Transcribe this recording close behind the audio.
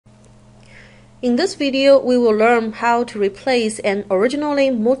In this video, we will learn how to replace an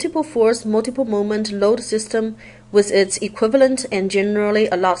originally multiple force, multiple moment load system with its equivalent and generally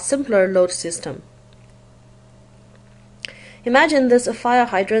a lot simpler load system. Imagine this fire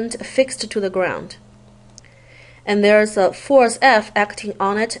hydrant fixed to the ground, and there's a force F acting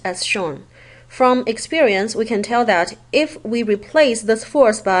on it as shown. From experience, we can tell that if we replace this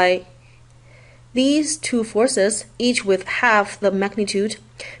force by these two forces, each with half the magnitude,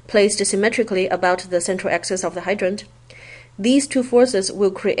 placed symmetrically about the central axis of the hydrant, these two forces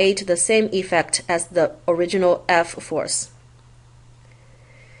will create the same effect as the original F force.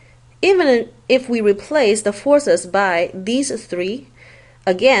 Even if we replace the forces by these three,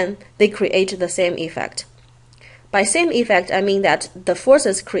 again, they create the same effect. By same effect, I mean that the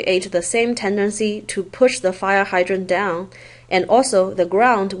forces create the same tendency to push the fire hydrant down, and also the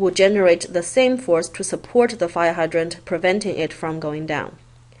ground will generate the same force to support the fire hydrant, preventing it from going down.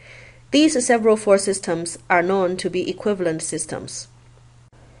 These several force systems are known to be equivalent systems.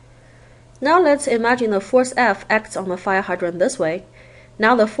 Now let's imagine the force F acts on the fire hydrant this way.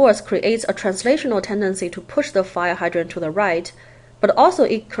 Now the force creates a translational tendency to push the fire hydrant to the right, but also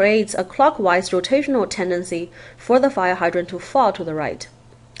it creates a clockwise rotational tendency for the fire hydrant to fall to the right.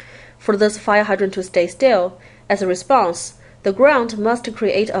 For this fire hydrant to stay still, as a response, the ground must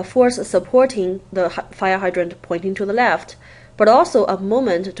create a force supporting the fire hydrant pointing to the left, but also a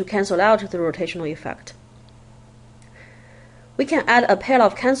moment to cancel out the rotational effect. We can add a pair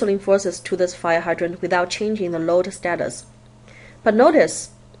of canceling forces to this fire hydrant without changing the load status. But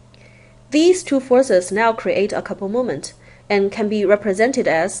notice, these two forces now create a couple moment and can be represented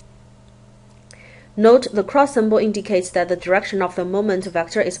as. Note the cross symbol indicates that the direction of the moment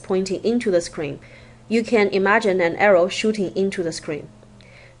vector is pointing into the screen. You can imagine an arrow shooting into the screen.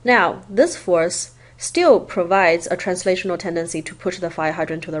 Now, this force still provides a translational tendency to push the fire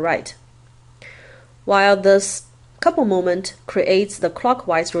hydrant to the right, while this couple moment creates the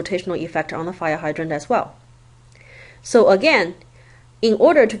clockwise rotational effect on the fire hydrant as well. So again, in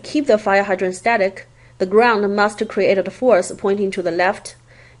order to keep the fire hydrant static, the ground must create a force pointing to the left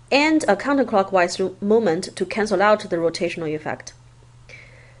and a counterclockwise moment to cancel out the rotational effect.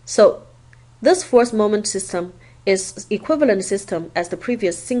 So this force moment system is equivalent system as the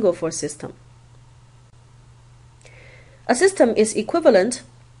previous single force system. A system is equivalent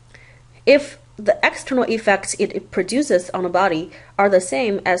if the external effects it produces on a body are the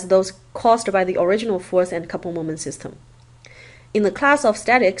same as those caused by the original force and couple moment system. In the class of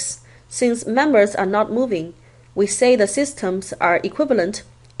statics, since members are not moving, we say the systems are equivalent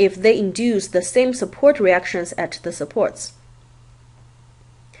if they induce the same support reactions at the supports.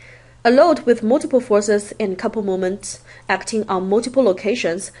 A load with multiple forces and couple moments acting on multiple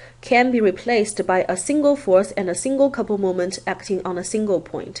locations can be replaced by a single force and a single couple moment acting on a single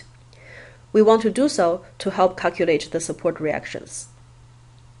point. We want to do so to help calculate the support reactions.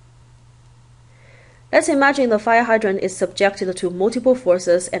 Let's imagine the fire hydrant is subjected to multiple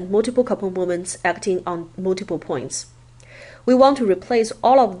forces and multiple couple moments acting on multiple points. We want to replace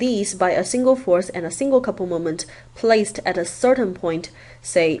all of these by a single force and a single couple moment placed at a certain point,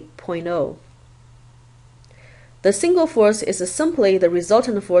 say point O. The single force is simply the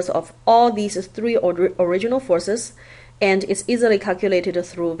resultant force of all these three original forces and is easily calculated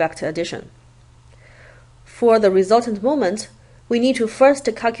through vector addition. For the resultant moment, we need to first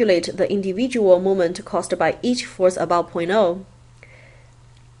calculate the individual moment caused by each force about point O,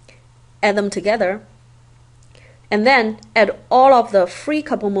 add them together, and then add all of the free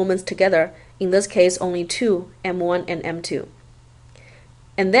couple moments together, in this case only two, M1 and M2.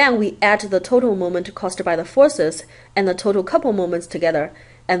 And then we add the total moment caused by the forces and the total couple moments together,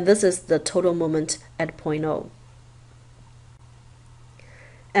 and this is the total moment at point O.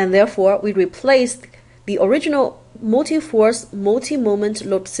 And therefore, we replace the original multi-force, multi-moment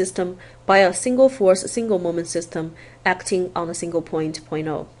load system by a single force, single moment system acting on a single point, point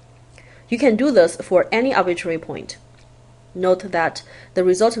O. You can do this for any arbitrary point. Note that the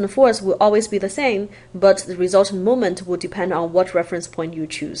resultant force will always be the same, but the resultant moment will depend on what reference point you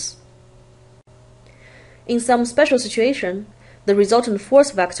choose. In some special situation, the resultant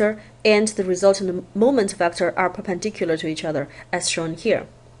force vector and the resultant moment vector are perpendicular to each other, as shown here.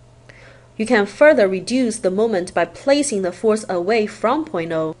 You can further reduce the moment by placing the force away from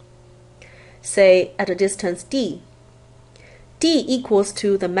point O, say at a distance d. D equals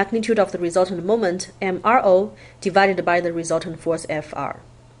to the magnitude of the resultant moment, MRO, divided by the resultant force FR.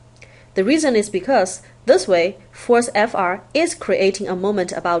 The reason is because, this way, force FR is creating a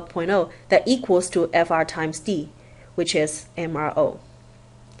moment about point O that equals to FR times D, which is MRO.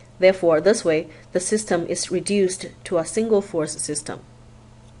 Therefore, this way, the system is reduced to a single force system.